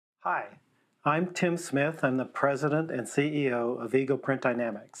Hi, I'm Tim Smith. I'm the president and CEO of Eagle Print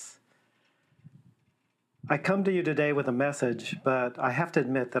Dynamics. I come to you today with a message, but I have to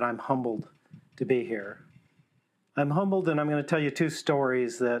admit that I'm humbled to be here. I'm humbled, and I'm going to tell you two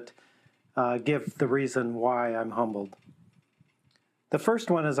stories that give the reason why I'm humbled. The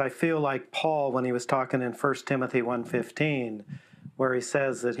first one is I feel like Paul when he was talking in 1 Timothy 1:15, where he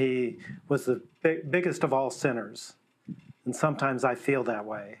says that he was the biggest of all sinners. And sometimes I feel that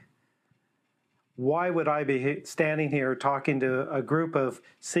way. Why would I be standing here talking to a group of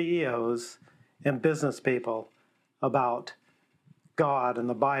CEOs and business people about God and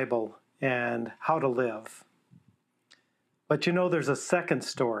the Bible and how to live? But there's a second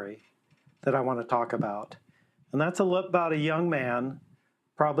story that I want to talk about. And that's about a young man,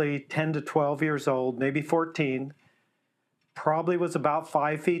 probably 10 to 12 years old, maybe 14, probably was about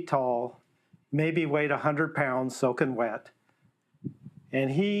 5 feet tall, maybe weighed 100 pounds soaking wet.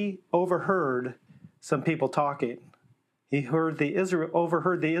 And he overheard some people talking. He overheard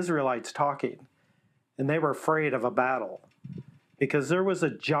the Israelites talking, and they were afraid of a battle because there was a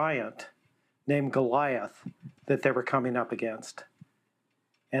giant named Goliath that they were coming up against.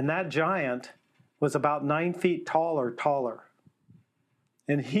 And that giant was about 9 feet tall or taller.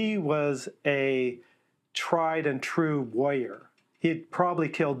 And he was a tried and true warrior. He had probably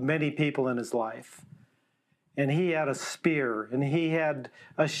killed many people in his life. And he had a spear, and he had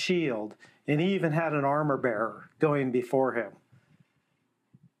a shield, and he even had an armor bearer going before him.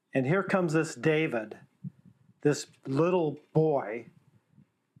 And here comes this David, this little boy,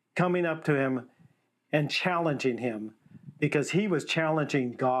 coming up to him and challenging him because he was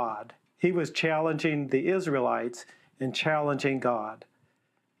challenging God. He was challenging the Israelites and challenging God.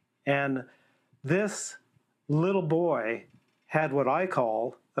 And this little boy had what I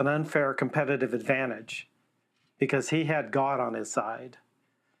call an unfair competitive advantage because he had God on his side.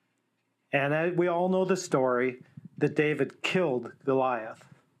 And we all know the story that David killed Goliath.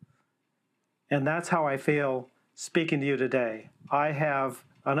 And that's how I feel speaking to you today. I have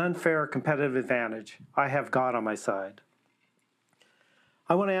an unfair competitive advantage. I have God on my side.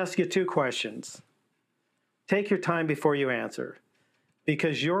 I want to ask you two questions. Take your time before you answer,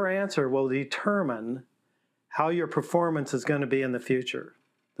 because your answer will determine how your performance is going to be in the future.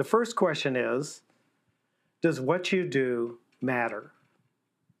 The first question is, does what you do matter?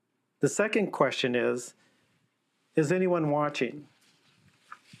 The second question is anyone watching?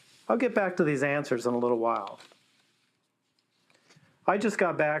 I'll get back to these answers in a little while. I just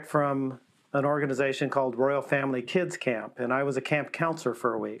got back from an organization called Royal Family Kids Camp, and I was a camp counselor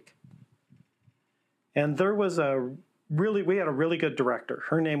for a week. And we had a really good director.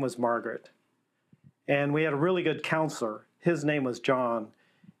 Her name was Margaret. And we had a really good counselor. His name was John.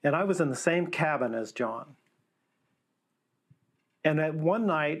 And I was in the same cabin as John. And at one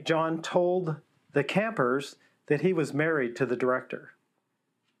night, John told the campers that he was married to the director.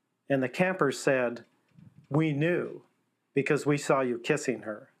 And the campers said, "We knew because we saw you kissing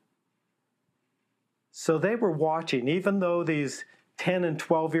her." So they were watching, even though these 10 and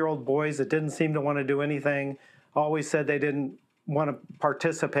 12-year-old boys that didn't seem to want to do anything, always said they didn't want to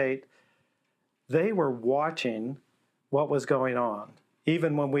participate. They were watching what was going on,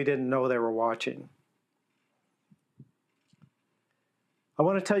 even when we didn't know they were watching. I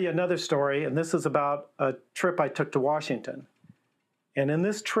want to tell you another story, and this is about a trip I took to Washington. And in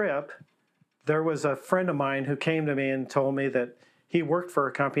this trip, there was a friend of mine who came to me and told me that he worked for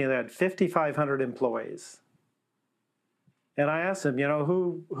a company that had 5,500 employees. And I asked him,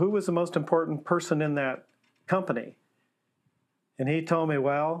 who was the most important person in that company? And he told me,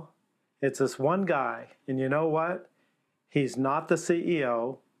 well, it's this one guy. And you know what? He's not the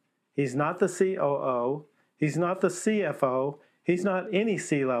CEO. He's not the COO. He's not the CFO. He's not any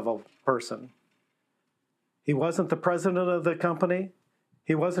C-level person. He wasn't the president of the company.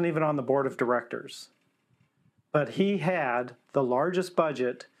 He wasn't even on the board of directors. But he had the largest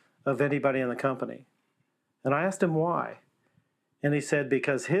budget of anybody in the company. And I asked him why. And he said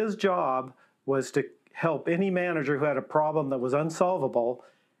because his job was to help any manager who had a problem that was unsolvable,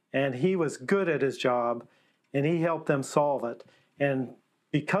 and he was good at his job, and he helped them solve it. And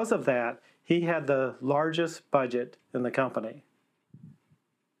because of that, he had the largest budget in the company.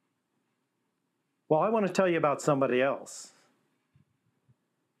 Well, I want to tell you about somebody else.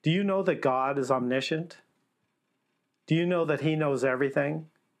 Do you know that God is omniscient? Do you know that he knows everything?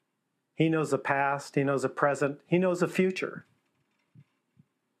 He knows the past, he knows the present, he knows the future.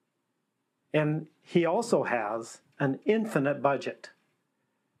 And he also has an infinite budget.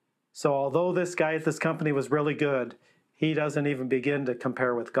 So although this guy at this company was really good, he doesn't even begin to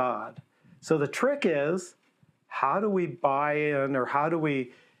compare with God. So the trick is, how do we buy in, or how do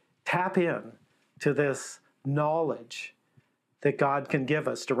we tap in to this knowledge that God can give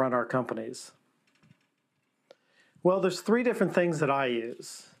us to run our companies? Well, there's three different things that I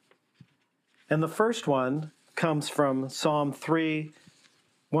use. And the first one comes from Psalm 3,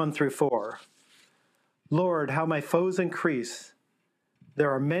 1 through 4. Lord, how my foes increase.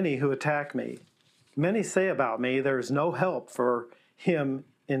 There are many who attack me. Many say about me, there is no help for him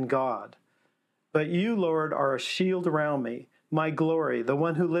in God. But you, Lord, are a shield around me, my glory, the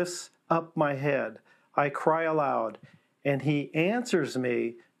one who lifts up my head. I cry aloud, and he answers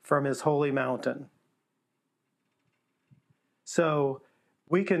me from his holy mountain. So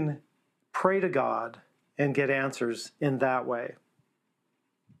we can pray to God and get answers in that way.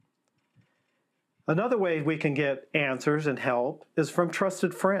 Another way we can get answers and help is from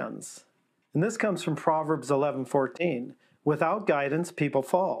trusted friends. And this comes from Proverbs 11:14. Without guidance, people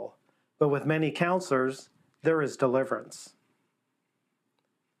fall, but with many counselors, there is deliverance.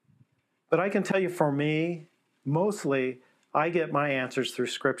 But I can tell you for me, mostly, I get my answers through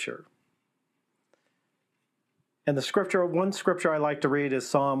Scripture. And one scripture I like to read is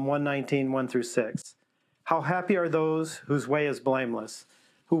Psalm 119, 1 through 6. How happy are those whose way is blameless,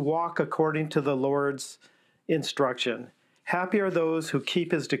 who walk according to the Lord's instruction. Happy are those who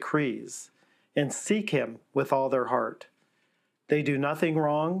keep his decrees and seek him with all their heart. They do nothing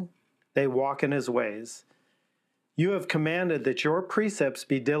wrong, they walk in his ways. You have commanded that your precepts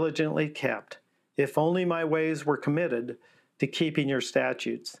be diligently kept. If only my ways were committed to keeping your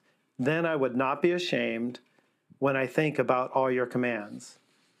statutes, then I would not be ashamed when I think about all your commands.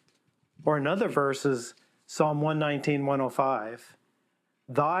 Or another verse is Psalm 119, 105.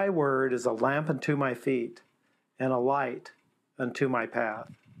 Thy word is a lamp unto my feet and a light unto my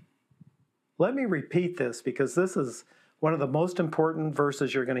path. Let me repeat this because this is one of the most important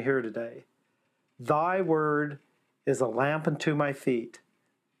verses you're going to hear today. Thy word is a lamp unto my feet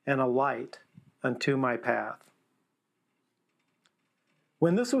and a light unto my path.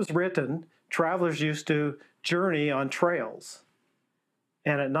 When this was written, travelers used to journey on trails.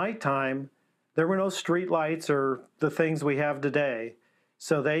 And at nighttime, there were no street lights or the things we have today.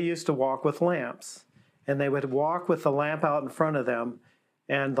 So they used to walk with lamps. And they would walk with the lamp out in front of them,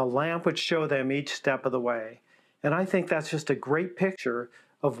 and the lamp would show them each step of the way. And I think that's just a great picture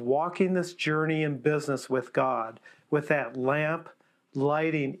of walking this journey in business with God, with that lamp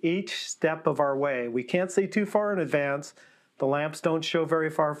lighting each step of our way. We can't see too far in advance. The lamps don't show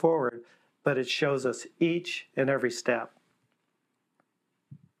very far forward, but it shows us each and every step.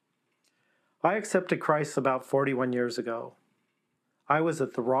 I accepted Christ about 41 years ago. I was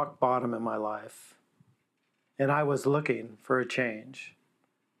at the rock bottom in my life, and I was looking for a change.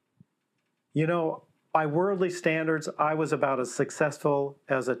 You know, by worldly standards, I was about as successful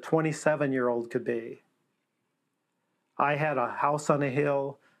as a 27-year-old could be. I had a house on a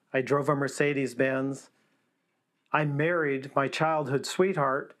hill. I drove a Mercedes-Benz. I married my childhood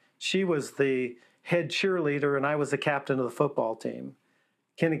sweetheart. She was the head cheerleader, and I was the captain of the football team.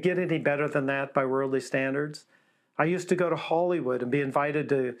 Can it get any better than that by worldly standards? I used to go to Hollywood and be invited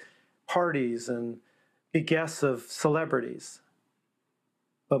to parties and be guests of celebrities.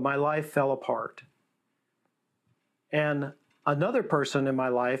 But my life fell apart. And another person in my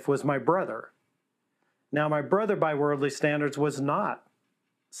life was my brother. Now, my brother, by worldly standards, was not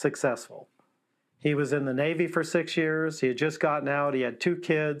successful. He was in the Navy for 6 years. He had just gotten out. He had 2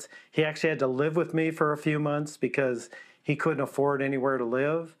 kids. He actually had to live with me for a few months because he couldn't afford anywhere to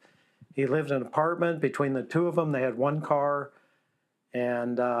live. He lived in an apartment. Between the two of them, they had 1 car,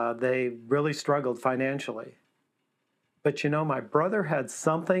 and they really struggled financially. But you know, my brother had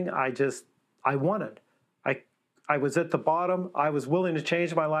something I wanted. I was at the bottom. I was willing to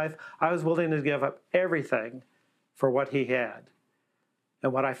change my life. I was willing to give up everything for what he had.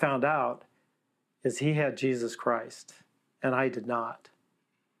 And what I found out is he had Jesus Christ, and I did not.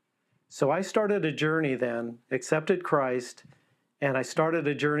 So I started a journey then, accepted Christ, and I started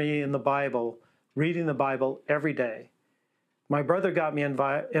a journey in the Bible, reading the Bible every day. My brother got me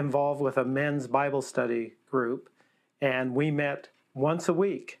involved with a men's Bible study group, and we met once a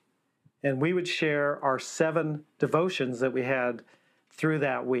week. And we would share our 7 devotions that we had through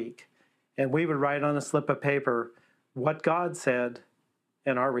that week. And we would write on a slip of paper what God said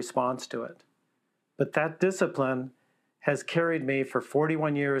and our response to it. But that discipline has carried me for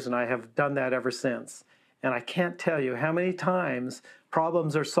 41 years, and I have done that ever since. And I can't tell you how many times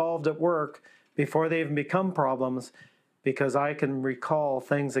problems are solved at work before they even become problems, because I can recall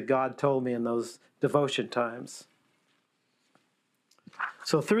things that God told me in those devotion times.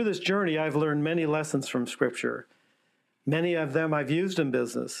 So through this journey, I've learned many lessons from Scripture. Many of them I've used in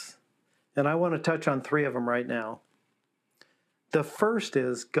business, and I want to touch on 3 of them right now. The first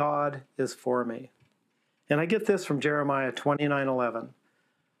is God is for me. And I get this from Jeremiah 29:11.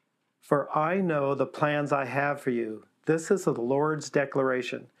 For I know the plans I have for you. This is the Lord's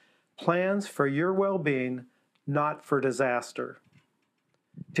declaration. Plans for your well-being, not for disaster.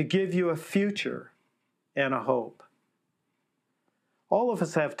 To give you a future and a hope. All of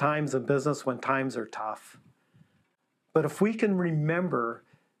us have times in business when times are tough. But if we can remember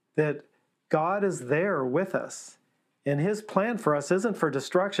that God is there with us, and his plan for us isn't for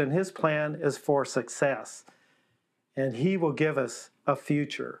destruction, his plan is for success. And he will give us a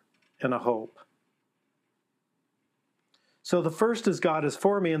future and a hope. So the first is God is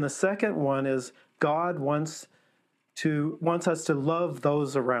for me, and the second one is God wants us to love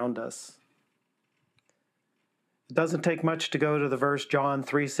those around us. It doesn't take much to go to the verse John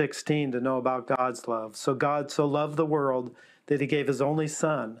 3:16 to know about God's love. So God so loved the world that he gave his only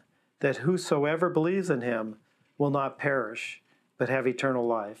Son, that whosoever believes in him will not perish, but have eternal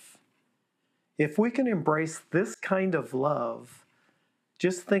life. If we can embrace this kind of love,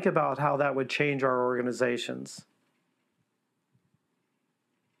 just think about how that would change our organizations.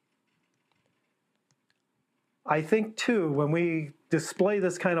 I think, too, when we display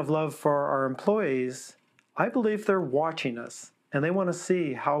this kind of love for our employees, I believe they're watching us and they want to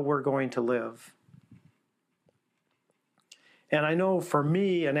see how we're going to live. And I know for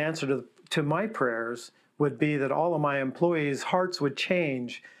me, an answer to my prayers would be that all of my employees' hearts would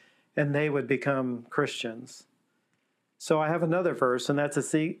change and they would become Christians. So I have another verse, and that's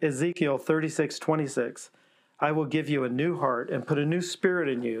Ezekiel 36:26. I will give you a new heart and put a new spirit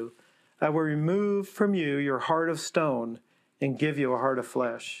in you. I will remove from you your heart of stone and give you a heart of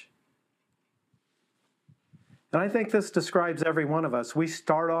flesh. And I think this describes every one of us. We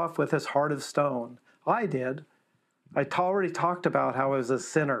start off with this heart of stone. I did. I already talked about how I was a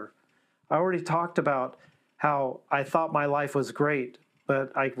sinner. I already talked about how I thought my life was great,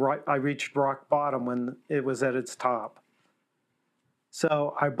 but I reached rock bottom when it was at its top.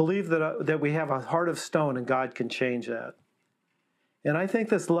 So I believe that we have a heart of stone, and God can change that. And I think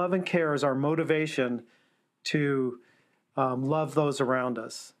this love and care is our motivation to love those around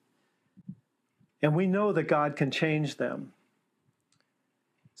us. And we know that God can change them.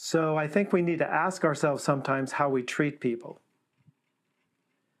 So I think we need to ask ourselves sometimes how we treat people.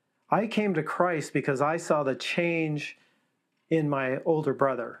 I came to Christ because I saw the change in my older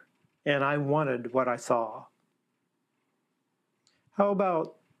brother, and I wanted what I saw. How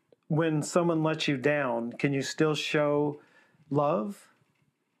about when someone lets you down, can you still show love?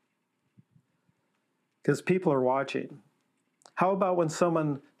 Because people are watching. How about when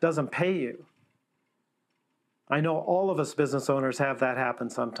someone doesn't pay you? I know all of us business owners have that happen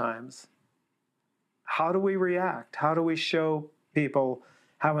sometimes. How do we react? How do we show people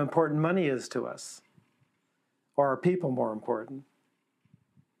how important money is to us? Or are people more important?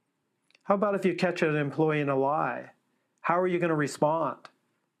 How about if you catch an employee in a lie? How are you going to respond?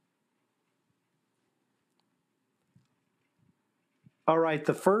 All right,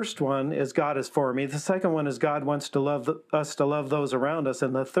 the first one is God is for me. The second one is God wants to love us to love those around us.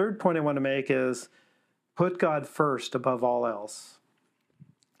 And the third point I want to make is put God first above all else.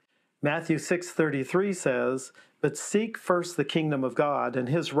 Matthew 6:33 says, "But seek first the kingdom of God and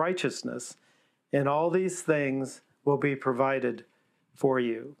his righteousness, and all these things will be provided for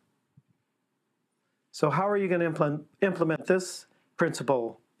you." So how are you going to implement this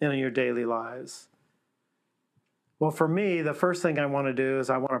principle in your daily lives? Well, for me, the first thing I want to do is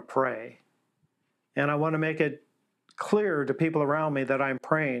I want to pray. And I want to make it clear to people around me that I'm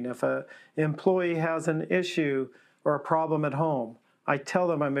praying. If an employee has an issue or a problem at home, I tell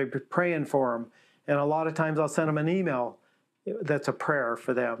them I'm praying for them. And a lot of times I'll send them an email that's a prayer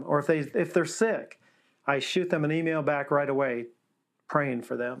for them. Or if they're sick, I shoot them an email back right away praying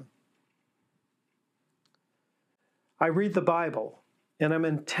for them. I read the Bible, and I'm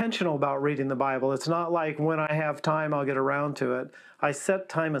intentional about reading the Bible. It's not like when I have time, I'll get around to it. I set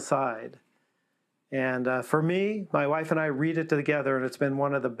time aside. And for me, my wife and I read it together, and it's been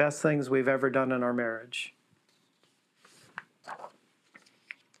one of the best things we've ever done in our marriage.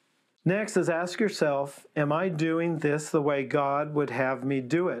 Next is ask yourself, am I doing this the way God would have me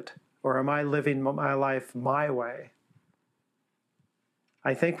do it? Or am I living my life my way?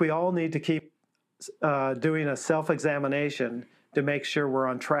 I think we all need to keep doing a self-examination to make sure we're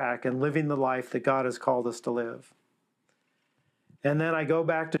on track and living the life that God has called us to live. And then I go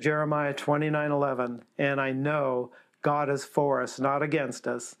back to Jeremiah 29:11, and I know God is for us, not against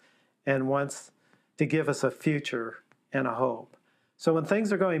us, and wants to give us a future and a hope. So when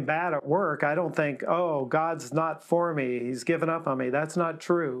things are going bad at work, I don't think, oh, God's not for me. He's given up on me. That's not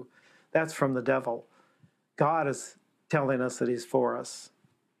true. That's from the devil. God is telling us that he's for us.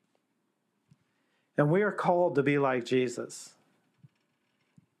 And we are called to be like Jesus.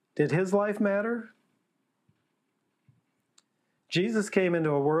 Did his life matter? Jesus came into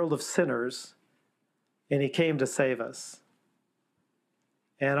a world of sinners, and he came to save us.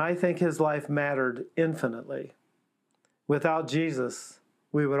 And I think his life mattered infinitely. Without Jesus,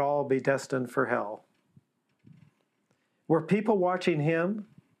 we would all be destined for hell. Were people watching him?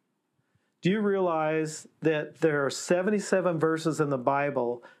 Do you realize that there are 77 verses in the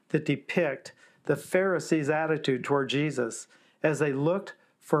Bible that depict the Pharisees' attitude toward Jesus as they looked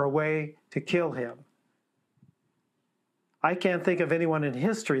for a way to kill him? I can't think of anyone in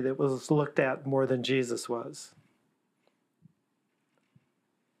history that was looked at more than Jesus was.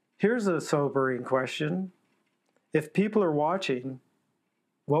 Here's a sobering question. If people are watching,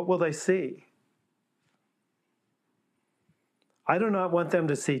 what will they see? I do not want them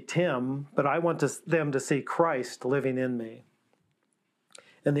to see Tim, but I want them to see Christ living in me.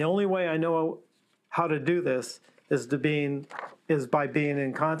 And the only way I know how to do this is by being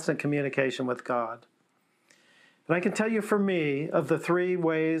in constant communication with God. And I can tell you for me, of the three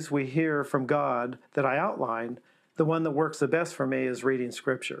ways we hear from God that I outlined, the one that works the best for me is reading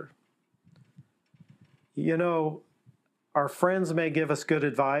Scripture. You know, our friends may give us good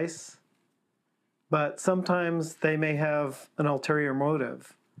advice, but sometimes they may have an ulterior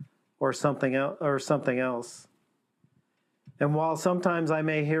motive or something else. And while sometimes I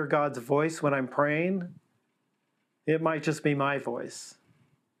may hear God's voice when I'm praying, it might just be my voice.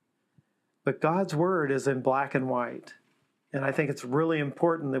 But God's word is in black and white. And I think it's really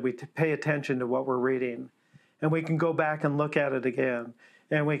important that we pay attention to what we're reading. And we can go back and look at it again.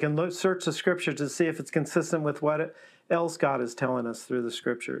 And we can search the scripture to see if it's consistent with what else God is telling us through the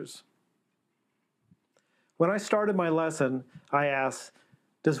scriptures. When I started my lesson, I asked,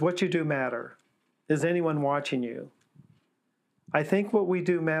 does what you do matter? Is anyone watching you? I think what we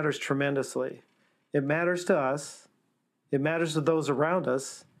do matters tremendously. It matters to us, it matters to those around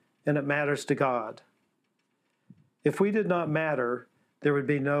us, and it matters to God. If we did not matter, there would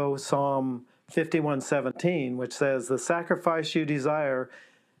be no Psalm 51:17, which says, "The sacrifice you desire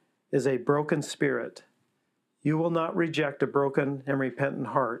is a broken spirit. You will not reject a broken and repentant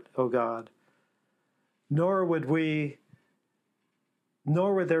heart, O God." Nor would there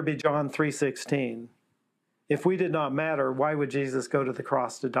be John 3:16. If we did not matter, why would Jesus go to the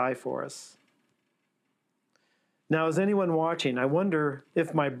cross to die for us? Now, is anyone watching? I wonder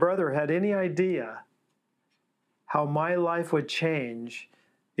if my brother had any idea how my life would change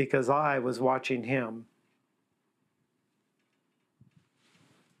because I was watching him.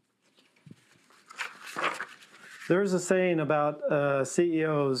 There's a saying about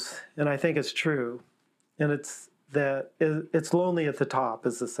CEOs, and I think it's true, and it's that it's lonely at the top,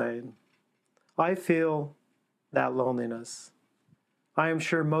 is the saying. I feel that loneliness. I am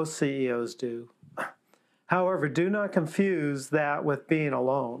sure most CEOs do. However, do not confuse that with being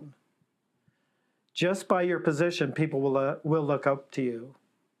alone. Just by your position, people will look up to you.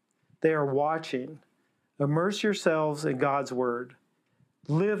 They are watching. Immerse yourselves in God's word.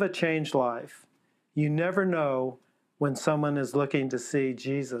 Live a changed life. You never know when someone is looking to see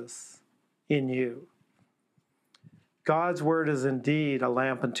Jesus in you. God's word is indeed a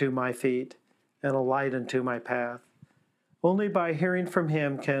lamp unto my feet and a light unto my path. Only by hearing from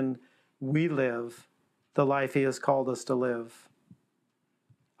him can we live the life he has called us to live.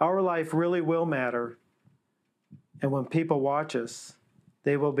 Our life really will matter, and when people watch us,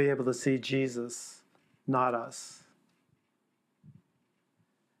 they will be able to see Jesus, not us.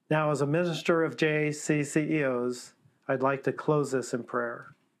 Now, as a minister of JAC CEOs, I'd like to close this in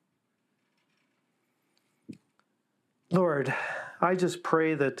prayer. Lord, I just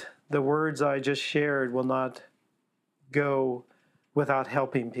pray that the words I just shared will not go without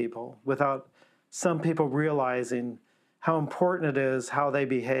helping people, without some people realizing how important it is how they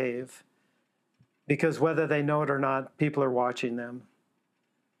behave. Because whether they know it or not, people are watching them.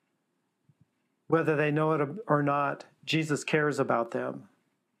 Whether they know it or not, Jesus cares about them.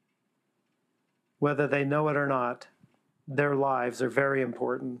 Whether they know it or not, their lives are very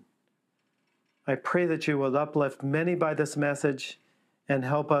important. I pray that you will uplift many by this message and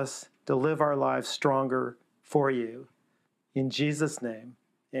help us to live our lives stronger for you. In Jesus' name,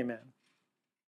 amen.